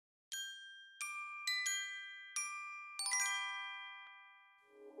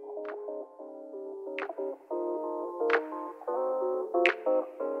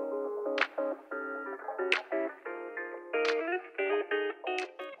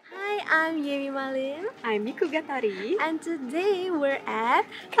I'm Yemima, I'm MikuGatari. and today we're at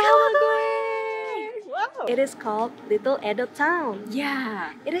KAWAGOE! Wow! It is called Little Edo Town.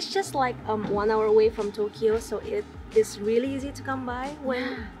 Yeah! It is just like 1 hour away from Tokyo, so it is really easy to come by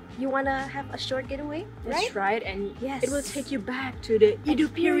when you wanna have a short getaway. That's right, and Yes. it will take you back to the Edo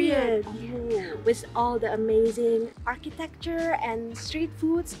period. Yeah. With all the amazing architecture and street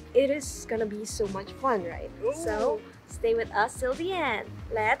foods, it is gonna be so much fun, right? Ooh. So stay with us till the end.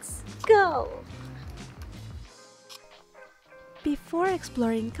 Let's go! Before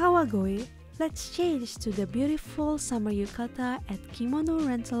exploring Kawagoe, let's change to the beautiful summer yukata at Kimono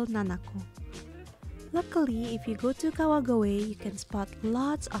Rental NANACO. Luckily, if you go to Kawagoe, you can spot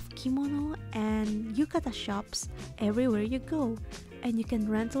lots of kimono and yukata shops everywhere you go, and you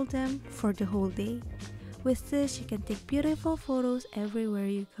can rental them for the whole day. With this, you can take beautiful photos everywhere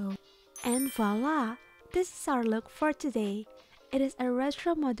you go. And voila! This is our look for today. It is a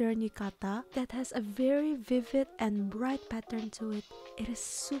retro modern yukata that has a very vivid and bright pattern to it. It is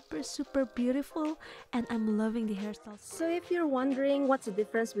super beautiful, and I'm loving the hairstyles. So if you're wondering what's the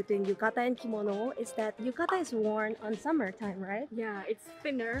difference between yukata and kimono, is that yukata is worn on summertime, right? Yeah, it's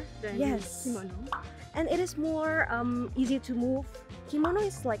thinner than Yes. kimono. And it is more easy to move. Kimono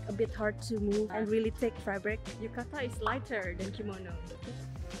is like a bit hard to move and really thick fabric. Yukata is lighter than kimono.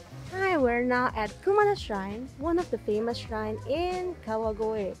 Hi, we're now at KUMANO Shrine, one of the famous shrine in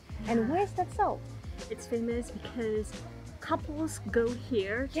Kawagoe. And why is that so? It's famous because couples go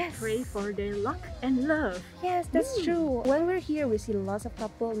here to Yes. pray for their luck and love. Yes, that's true. When we're here, we see lots of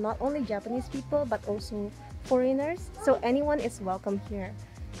couple, not only Japanese people, but also foreigners. So anyone is welcome here.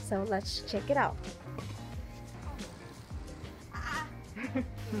 So let's check it out.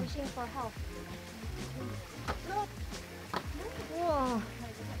 Wishing for help. Whoa.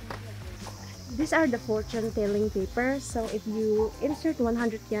 These are the fortune-telling papers, so if you insert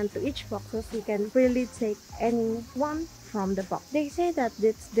 100 yen to each boxes, you can really take any one from the box. They say that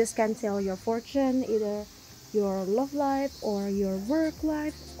this can tell your fortune, either your love life or your work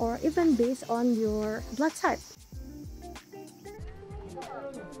life, or even based on your blood type.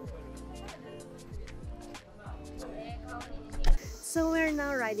 So we're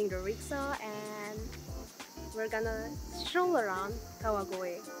now riding the rickshaw and we're gonna stroll around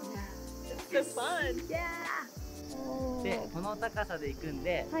Kawagoe. So fun! Yeah! で、この高さで行くん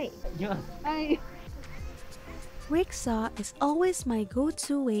で、はい。行きます。 Rickshaw is always my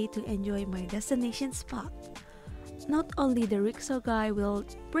go-to way to enjoy my destination spot. Not only the rickshaw guy will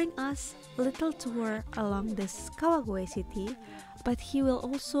bring us a little tour along this Kawagoe city, but he will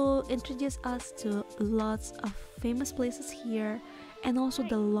also introduce us to lots of famous places here and also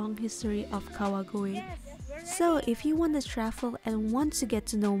the long history of Kawagoe. So if you want to travel and want to get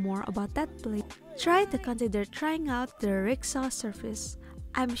to know more about that place, try to consider trying out the rickshaw service.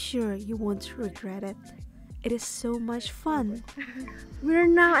 I'm sure you won't regret it. It is so much fun. We're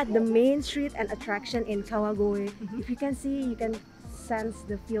now at the main street and attraction in Kawagoe. If you can see, you can sense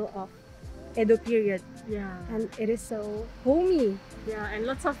the feel of Edo period. Yeah. And it is so homey. Yeah, and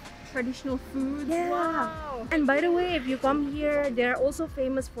lots of traditional foods. Yeah. Wow! And by the way, if you come here, they're also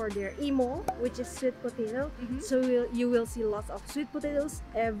famous for their imo, which is sweet potato. So you will see lots of sweet potatoes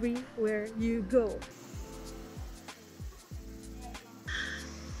everywhere you go.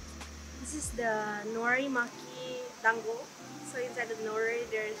 This is the nori maki dango. So inside the nori,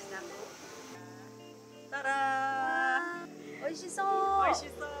 there is dango. Ta-da! Oishisou! 美味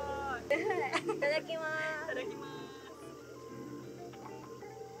しそう! いただきます。いただきます。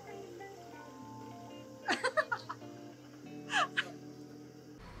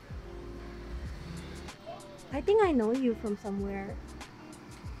 I think I know you from somewhere.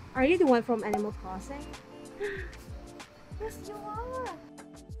 Are you the one from Animal Crossing? Yes, you are!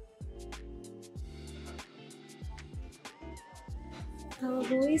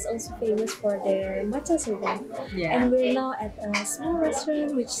 Kawagoe is also famous for their matcha soba. And we're now at a small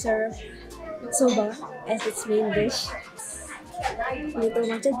restaurant which serves soba as its main dish. Little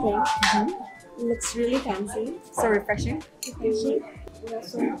matcha drink. Looks really fancy. So refreshing. Refreshing. We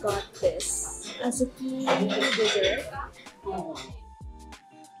also got this azuki dessert.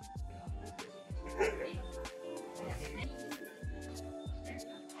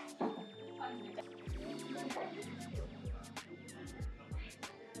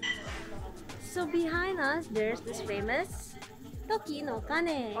 So behind us, there's this famous Toki no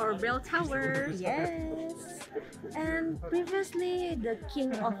Kane. Or bell tower. Yes. And previously, the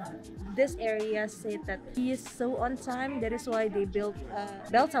king of this area said that he is so on time. That is why they built a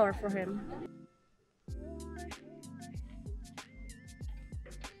bell tower for him.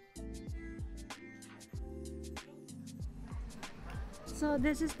 So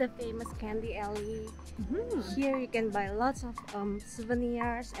this is the famous candy alley. Mm-hmm. Here you can buy lots of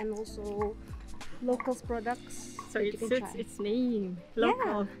souvenirs and also local products. So that it you can suits try. its name,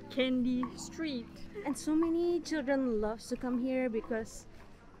 local candy street. And so many children love to come here because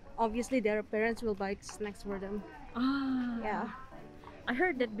obviously their parents will buy snacks for them. Ah, Yeah. I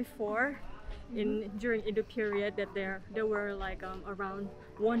heard that before, during Edo period, that there were like around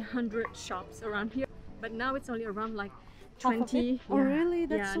 100 shops around here, but now it's only around like Half of 20. it? Oh, really?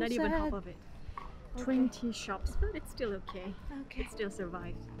 That's yeah, so not even half sad. of it. Okay. 20 shops, but it's still okay. Okay. It still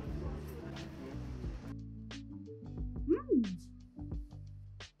survives.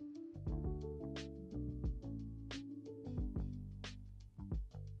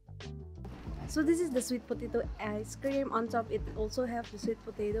 So this is the sweet potato ice cream. On top, it also have the sweet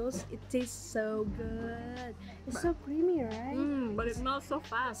potatoes. It tastes so good. It's so creamy, right? But it melts so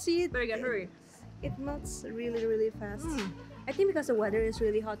fast. See, Better get hurry. It melts really, really fast. Mm. I think because the weather is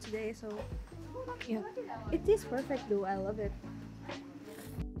really hot today, so yeah. It tastes perfect though. I love it.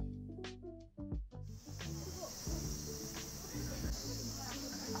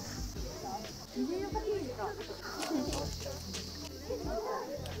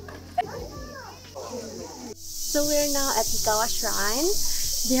 So we're now at HIKAWA Shrine.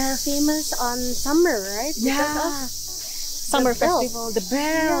 They are famous on summer, right? Because of Summer the bells. festival, the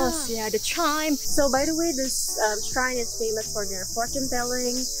bells, yeah, the chime. So by the way, this shrine is famous for their fortune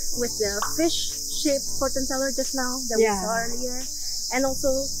telling with the fish-shaped fortune teller just now that we Yeah. saw earlier, and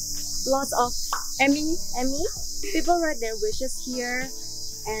also lots of Emmy. people write their wishes here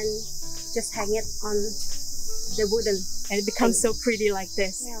and just hang it on the wooden. And it becomes so pretty like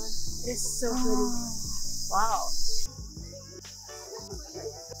this. Yeah, it is so pretty. Wow.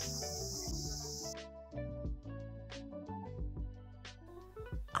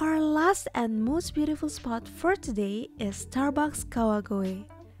 Our last and most beautiful spot for today is Starbucks KAWAGOE.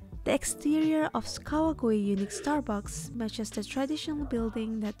 The exterior of KAWAGOE unique Starbucks matches the traditional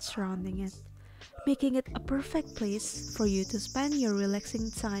building that's surrounding it, making it a perfect place for you to spend your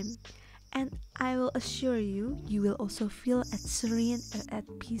relaxing time. And I will assure you, you will also feel at serene and at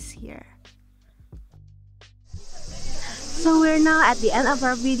peace here. So we're now at the end of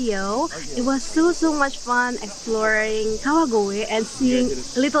our video. It was so much fun exploring KAWAGOE and seeing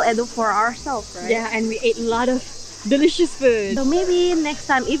Little Edo for ourselves, right? Yeah, and we ate a lot of delicious food. So maybe next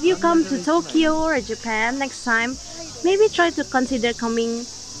time, if you come to Tokyo or Japan next time, maybe try to consider coming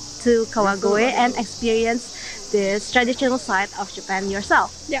to KAWAGOE and experience this traditional side of Japan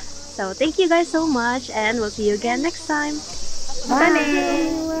yourself. Yeah. So thank you guys so much, and we'll see you again next time.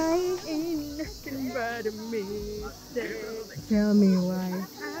 Bye! Tell me why.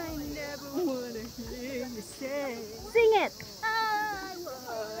 I never wanna hear you say. Sing it! I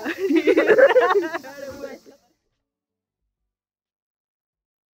want